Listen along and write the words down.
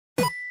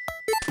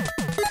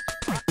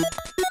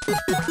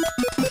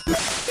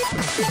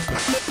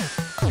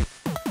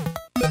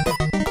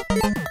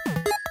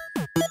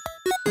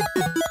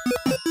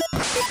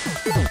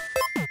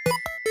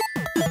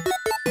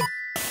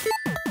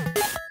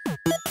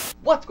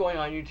What's going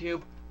on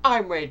YouTube?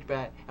 I'm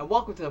RageBad, and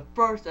welcome to the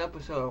first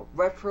episode of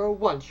Retro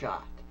One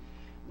Shot.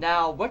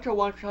 Now, Retro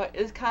One Shot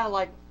is kind of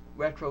like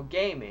retro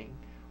gaming,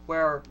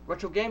 where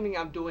retro gaming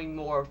I'm doing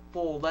more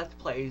full let's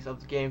plays of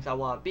the games I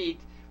want to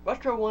beat.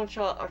 Retro One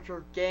Shot are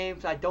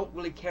games I don't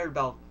really care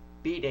about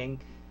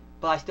beating,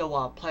 but I still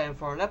want to play them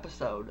for an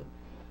episode.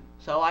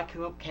 So I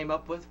came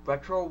up with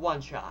Retro One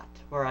Shot,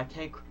 where I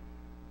take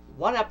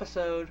one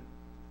episode,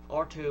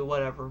 or two,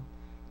 whatever,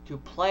 to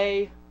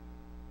play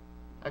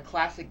a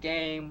classic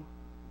game,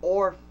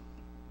 or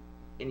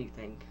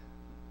anything.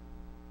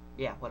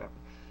 Yeah, whatever.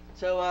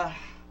 So,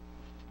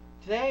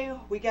 today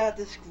we got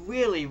this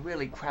really,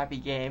 really crappy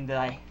game that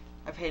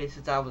I've hated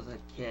since I was a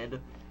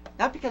kid.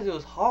 Not because it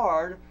was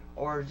hard,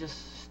 or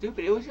just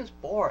stupid, it was just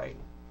boring.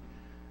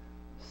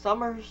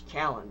 Summer's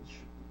Challenge.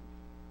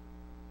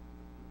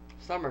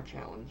 Summer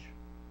Challenge.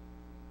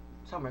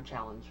 Summer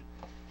Challenge.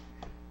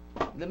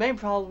 The main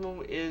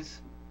problem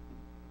is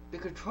the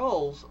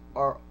controls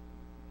are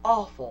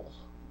awful.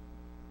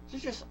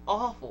 It's just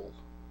awful.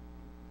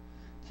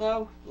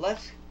 So,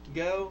 let's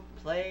go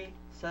play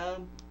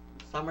some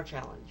Summer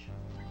Challenge.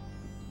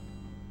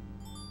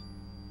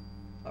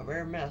 A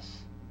rare miss.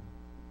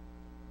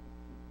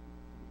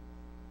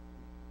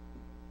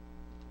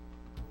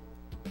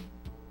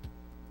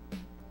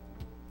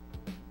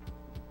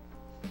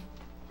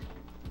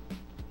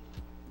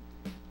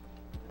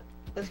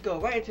 Let's go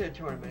right into the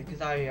tournament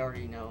because I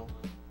already know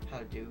how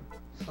to do.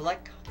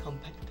 Select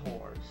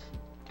competitors.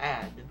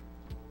 Add.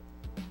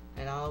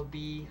 And I'll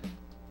be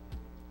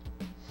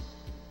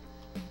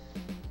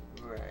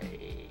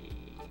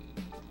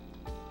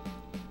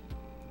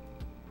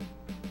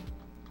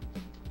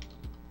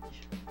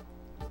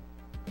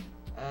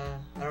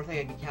I don't think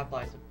I can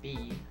capitalize a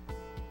B.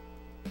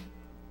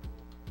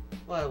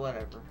 Well,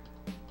 whatever.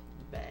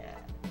 Bad.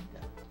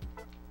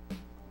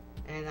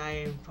 And I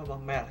am from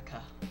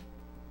America.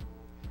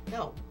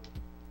 No,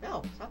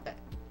 stop that.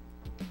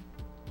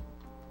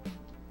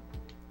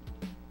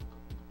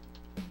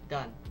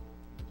 Done.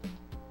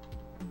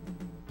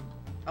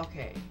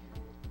 Okay.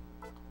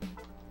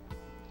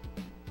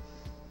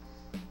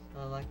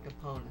 Select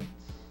opponents.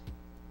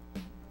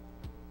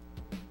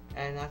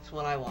 And that's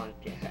what I wanted,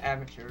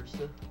 amateurs.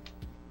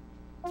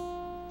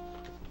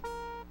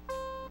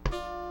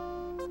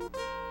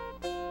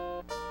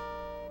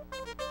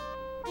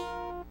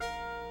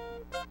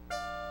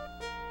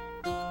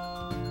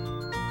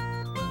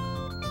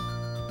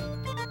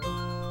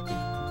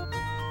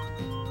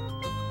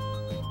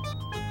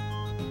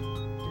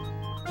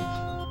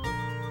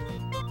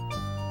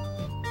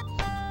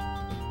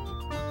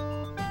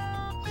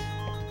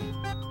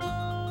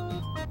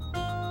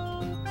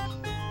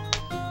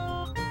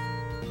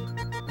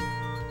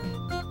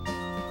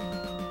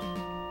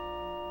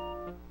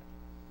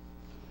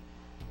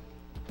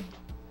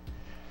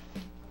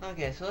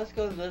 Okay, so let's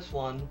go to this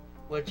one,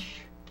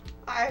 which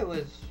I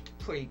was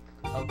pretty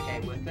okay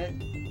with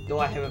it, though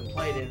I haven't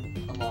played it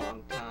in a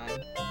long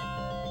time.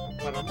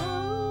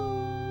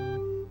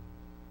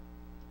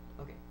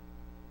 Okay.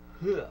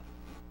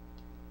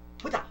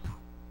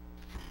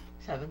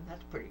 7,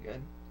 that's pretty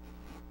good.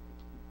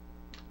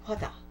 Not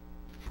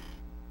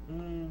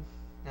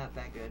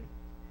that good.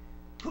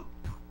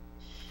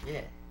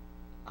 Shit.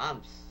 I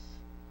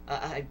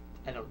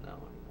don't know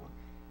anymore.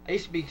 I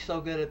used to be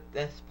so good at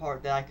this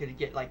part that I could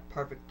get like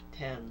perfect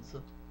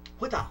 10s.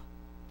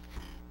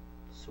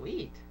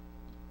 Sweet.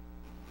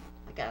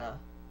 I got a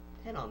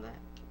 10 on that.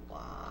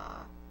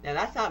 Wow. Now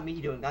that's not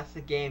me doing, that's the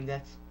game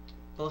that's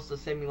supposed to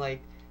simulate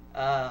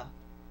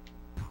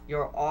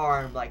your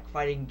arm like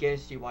fighting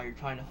against you while you're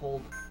trying to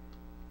hold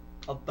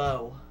a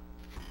bow.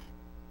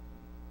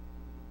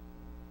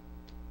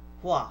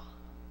 Wow.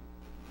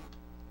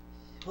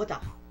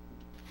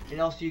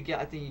 And also you get,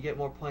 I think you get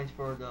more points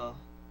for the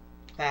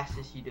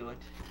fastest you do it.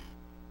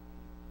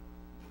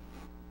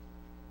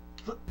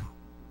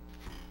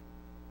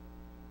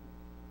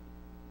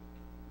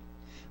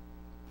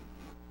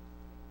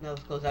 That was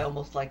close. I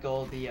almost let go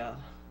of the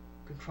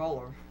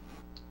controller.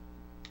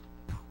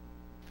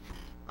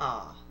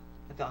 I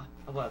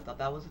thought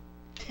that was a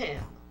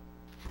 10.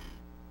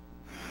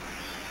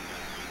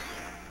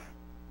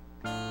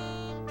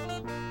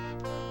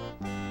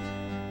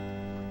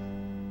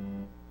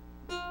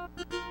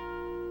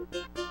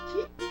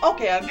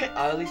 Okay,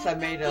 at least I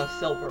made a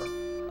silver.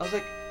 I was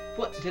like,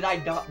 what? Did I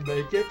not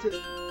make it?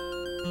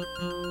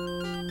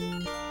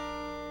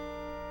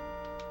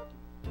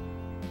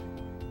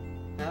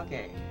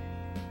 Okay.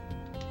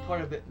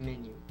 Tournament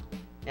menu.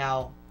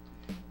 Now,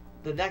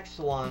 the next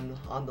one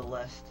on the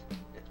list.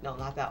 No,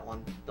 not that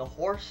one. The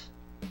horse.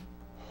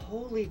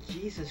 Holy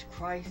Jesus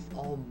Christ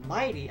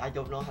Almighty! I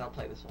don't know how to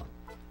play this one.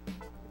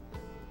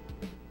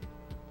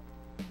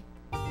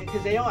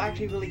 Because they don't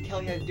actually really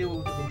tell you how to do it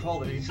with the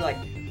controller. It's like,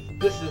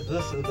 this is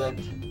this event.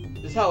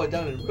 This is how it's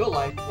done in real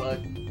life, but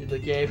in the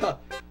game,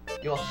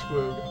 you're all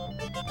screwed.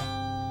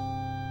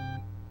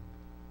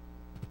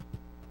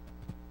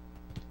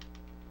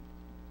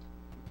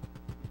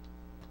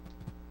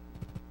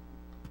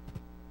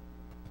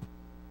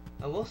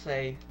 I will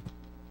say,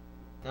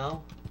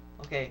 no,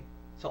 Okay,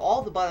 so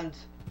all the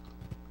buttons.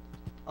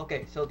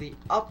 Okay, so the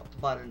up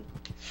button.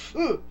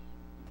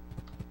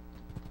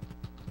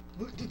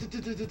 What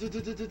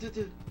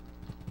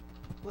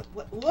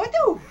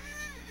the?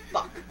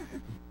 Fuck.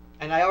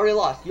 And I already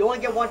lost. You only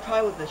get one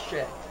try with this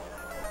shit.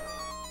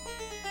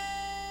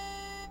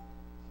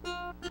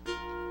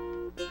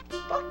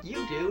 Fuck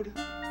you, dude.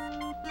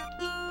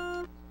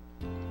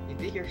 You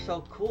think you're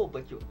so cool,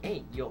 but you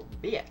ain't, you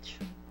bitch.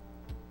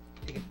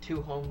 Taking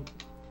 2 home.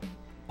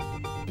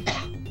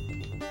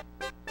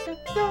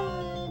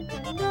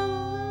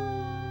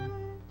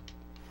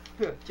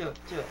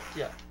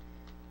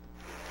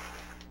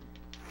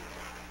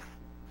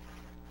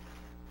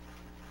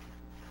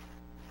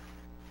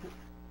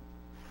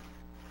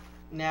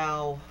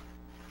 Now,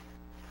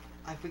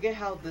 I forget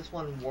how this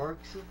one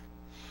works.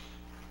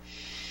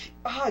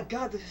 Oh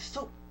god, this is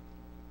so...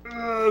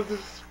 this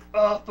is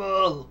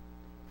awful.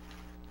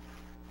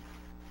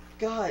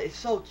 God, it's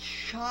so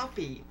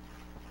choppy.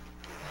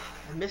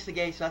 I missed the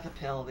gate, so that's a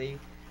penalty.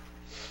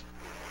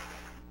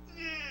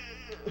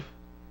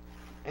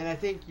 And I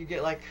think you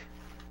get like...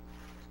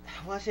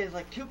 I want to say it's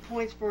like 2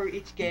 points for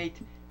each gate.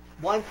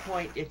 1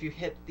 point if you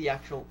hit the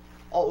actual...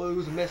 Oh, it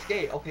was a missed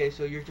gate. Okay,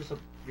 so you're just a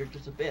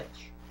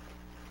bitch.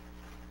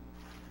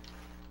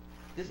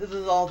 This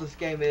is all this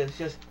game is,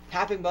 just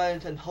tapping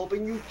buttons and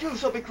hoping you do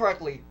something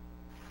correctly.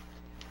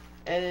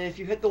 And if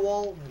you hit the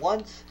wall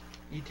once,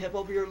 you tip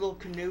over your little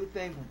canoe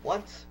thing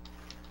once,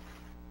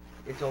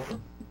 it's over.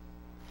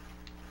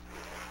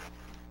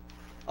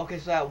 Okay,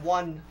 so that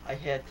one I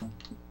hit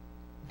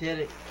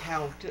didn't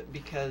count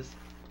because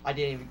I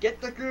didn't even get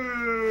the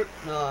good.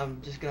 No,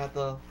 I'm just gonna have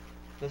to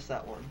miss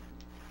that one.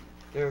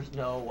 There's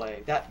no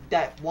way.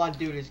 That one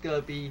dude is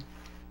gonna be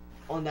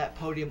on that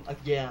podium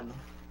again.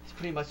 He's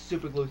pretty much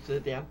super glued to the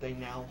damn thing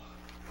now.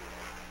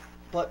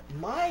 But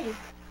my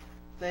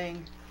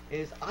thing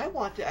is I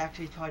want to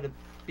actually try to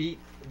beat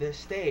this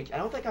stage. I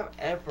don't think I've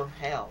ever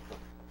have,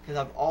 because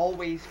I've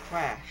always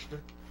crashed.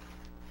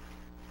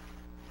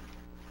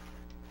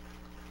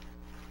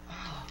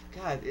 Oh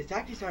god, it's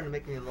actually starting to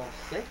make me a little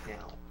sick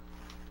now.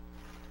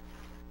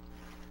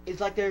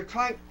 It's like they're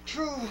trying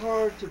too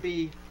hard to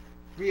be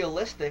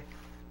realistic,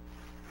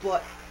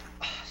 but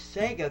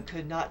Sega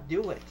could not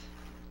do it.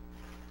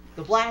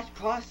 The blast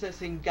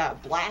processing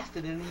got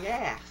blasted in the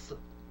ass.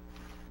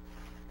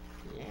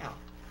 Yeah.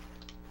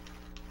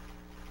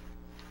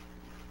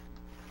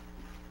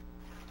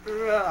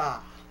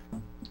 Ugh.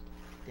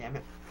 Damn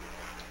it.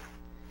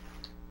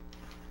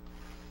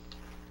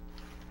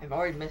 I've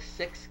already missed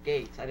 6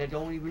 gates and I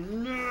don't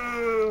even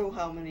know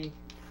how many.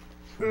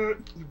 You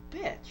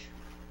bitch.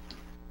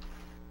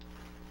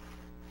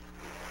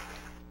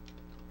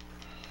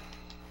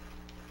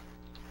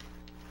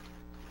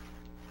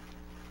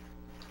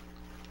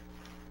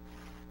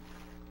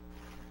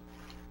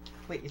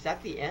 Wait, is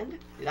that the end?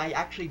 Did I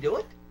actually do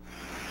it?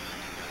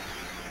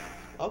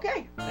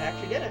 Okay, I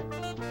actually did it.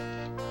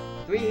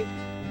 3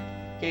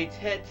 gates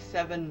hit,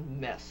 7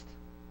 missed.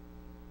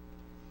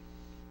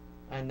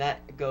 And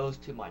that goes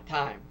to my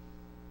time.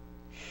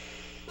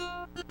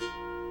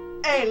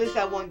 Hey, at least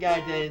that one guy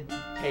didn't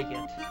take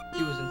it.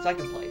 He was in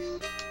 2nd place.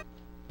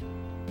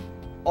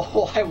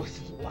 Oh, I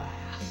was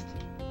last.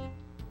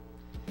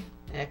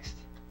 Next.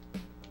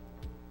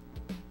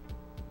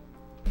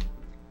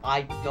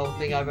 I don't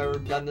think I've ever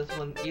done this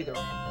one either.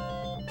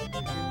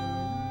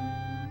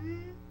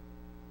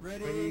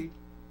 Ready,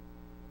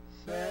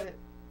 set.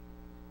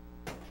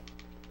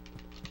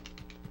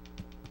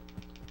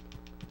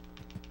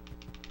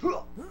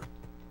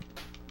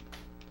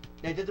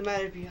 Now, it doesn't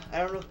matter if you, I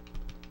don't know,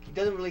 it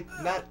doesn't really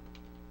matter.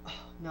 Oh,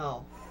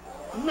 no.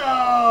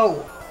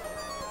 No!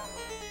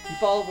 You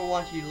fall over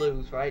once, you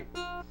lose, right?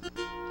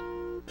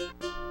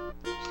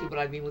 See what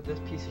I mean with this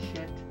piece of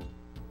shit?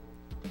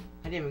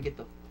 I didn't even get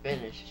the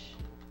finish.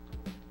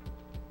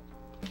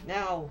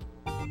 Now,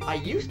 I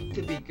used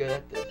to be good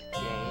at this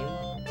game,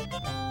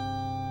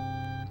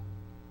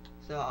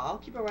 so I'll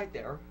keep it right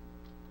there.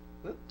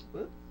 Whoop,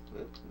 whoop,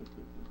 whoop,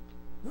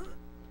 whoop, whoop.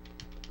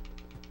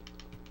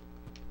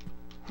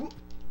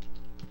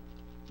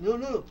 No,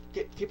 no,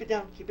 keep it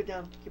down, keep it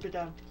down, keep it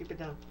down, keep it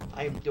down.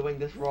 I am doing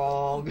this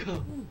wrong.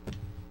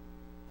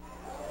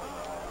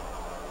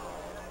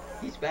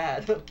 He's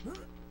bad.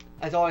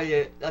 That's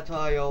what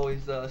I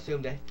always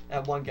assumed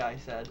that one guy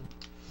said.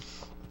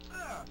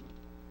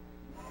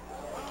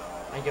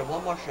 I get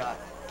one more shot.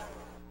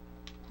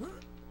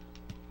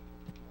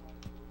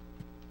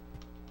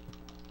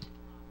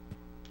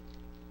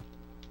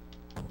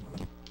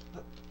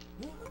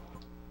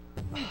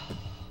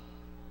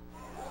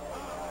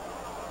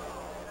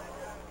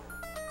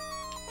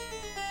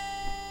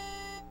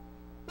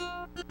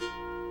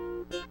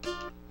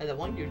 And the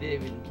one you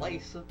didn't even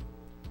place.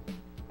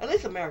 At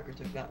least America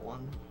took that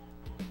one.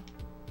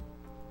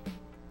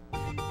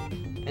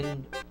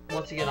 And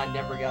once again, I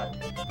never got,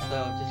 so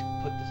just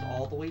put this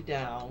all the way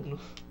down.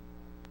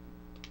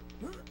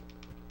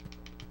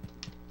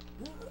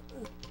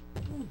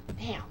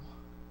 Damn.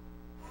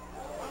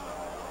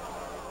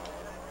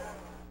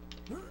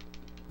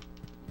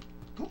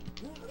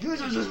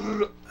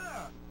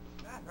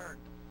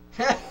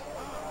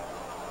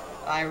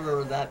 I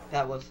remember that.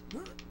 That was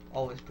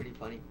always pretty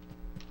funny.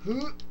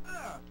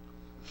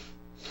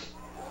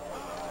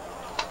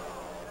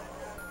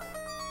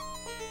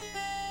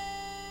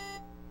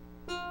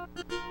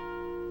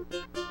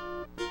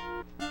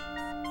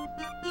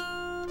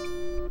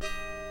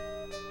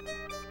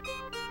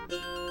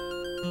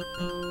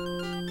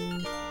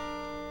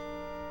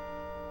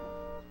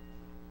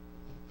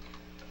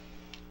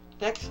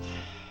 Next.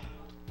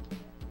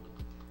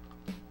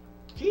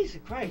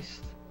 Jesus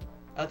Christ.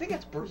 I think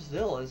it's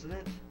Brazil, isn't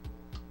it?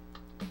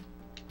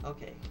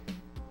 Okay.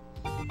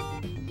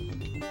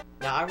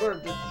 Now, I remember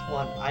this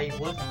one. I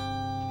was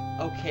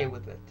okay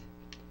with it.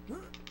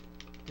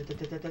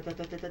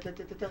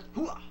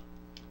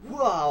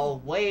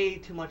 Wow, way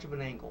too much of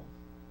an angle.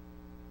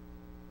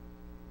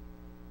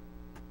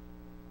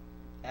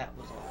 That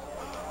was all.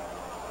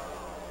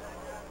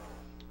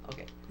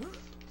 Okay.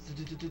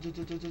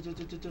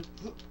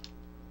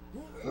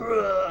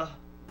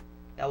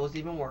 That was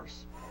even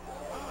worse.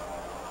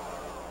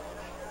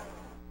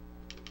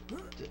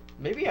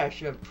 Maybe I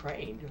should have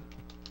trained.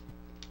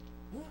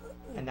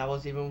 And that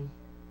was even...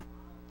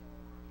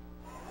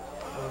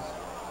 that was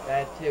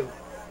bad too.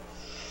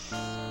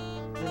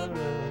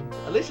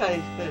 At least I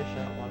finished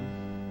that one.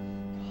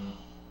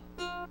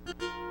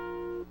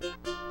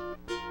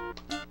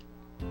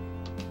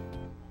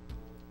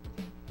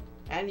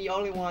 And the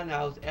only one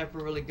I was ever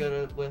really good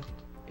at with,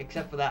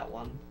 except for that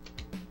one,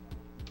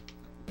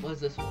 was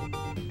this one.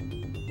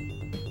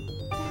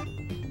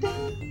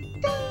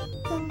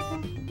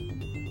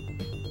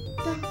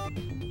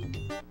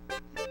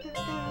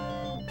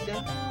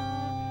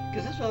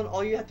 Because this one,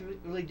 all you have to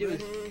really do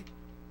is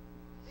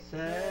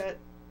set.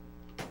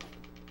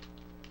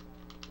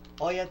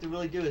 All you have to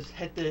really do is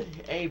hit the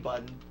A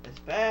button as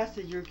fast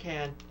as you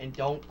can and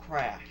don't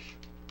crash.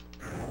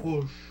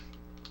 Whoosh.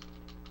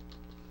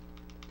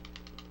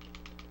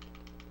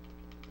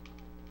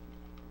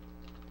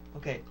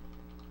 Okay,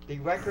 the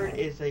record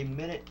is a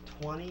minute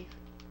 20.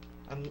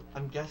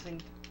 I'm guessing.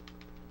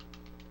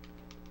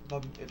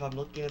 If I'm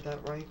looking at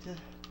that right.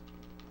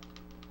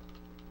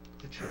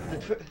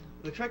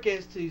 The trick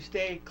is to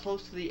stay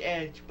close to the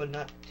edge, but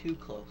not too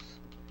close.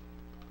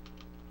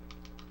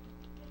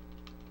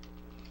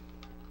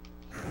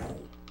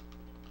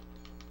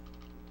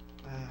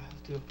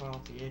 Let's do it far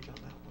off the edge on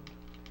that one.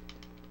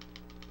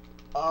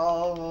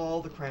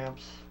 Oh, the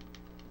cramps.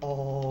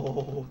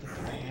 Oh, the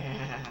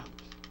cramps.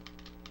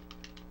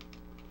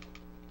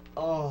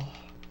 Oh.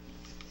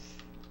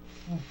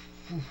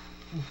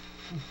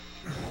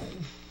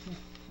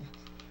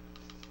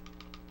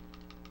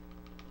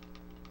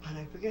 And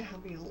I forget how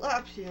many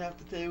laps you have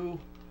to do,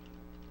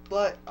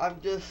 but I'm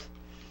just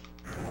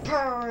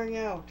powering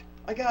out.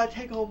 I gotta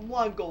take home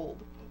 1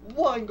 gold.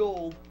 1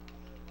 gold.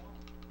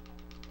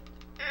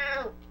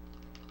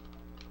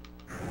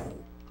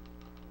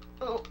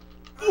 Oh.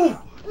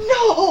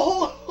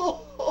 No!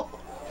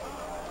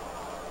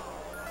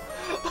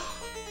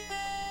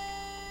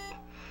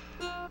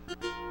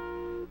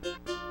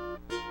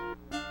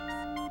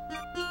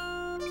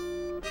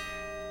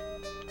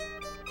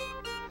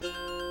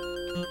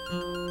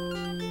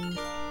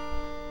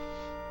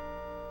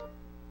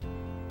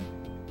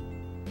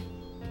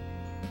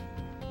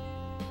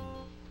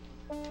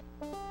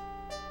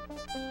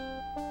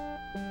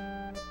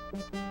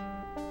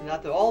 And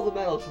after all the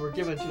medals were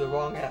given to the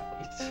wrong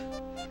athletes.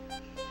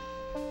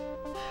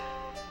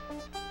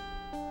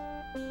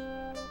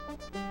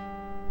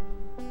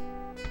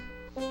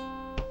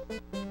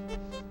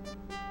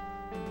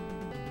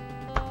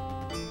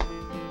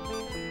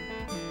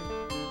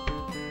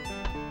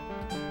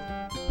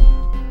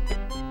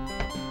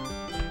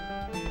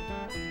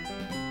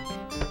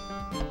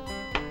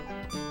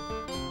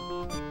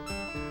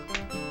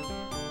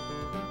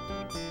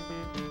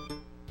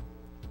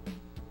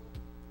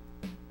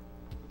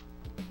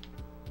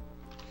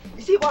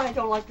 You see why I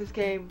don't like this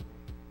game?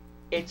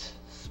 It's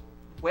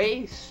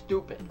way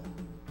stupid.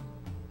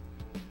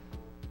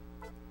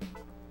 I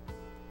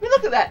mean,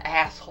 look at that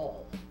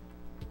asshole.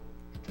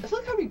 Just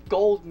look how many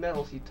gold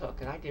medals he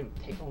took, and I didn't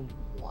take home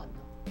 1.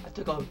 I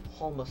took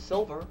home a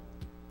silver.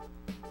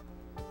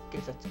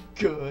 Guess that's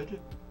good.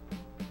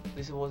 At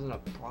least it wasn't a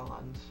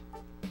bronze.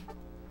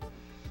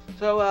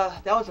 So,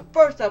 that was the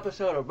first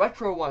episode of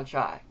Retro One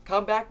Shot.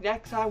 Come back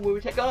next time when we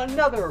take on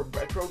another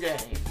retro game.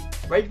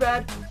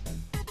 RageBad,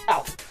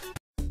 out.